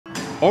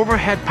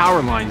Overhead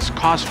power lines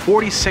cause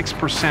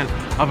 46%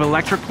 of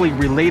electrically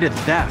related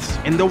deaths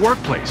in the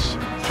workplace.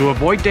 To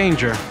avoid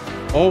danger,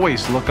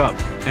 always look up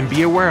and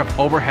be aware of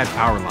overhead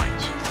power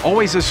lines.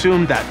 Always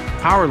assume that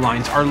power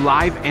lines are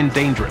live and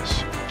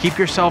dangerous. Keep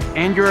yourself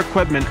and your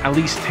equipment at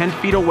least 10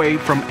 feet away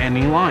from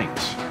any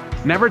lines.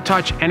 Never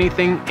touch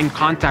anything in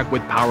contact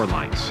with power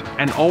lines,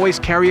 and always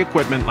carry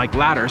equipment like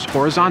ladders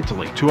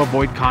horizontally to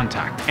avoid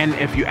contact. And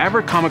if you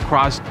ever come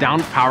across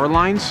downed power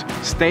lines,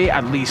 stay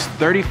at least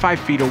 35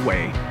 feet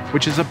away,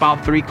 which is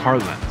about 3 car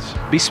lengths.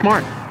 Be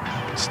smart.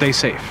 Stay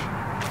safe.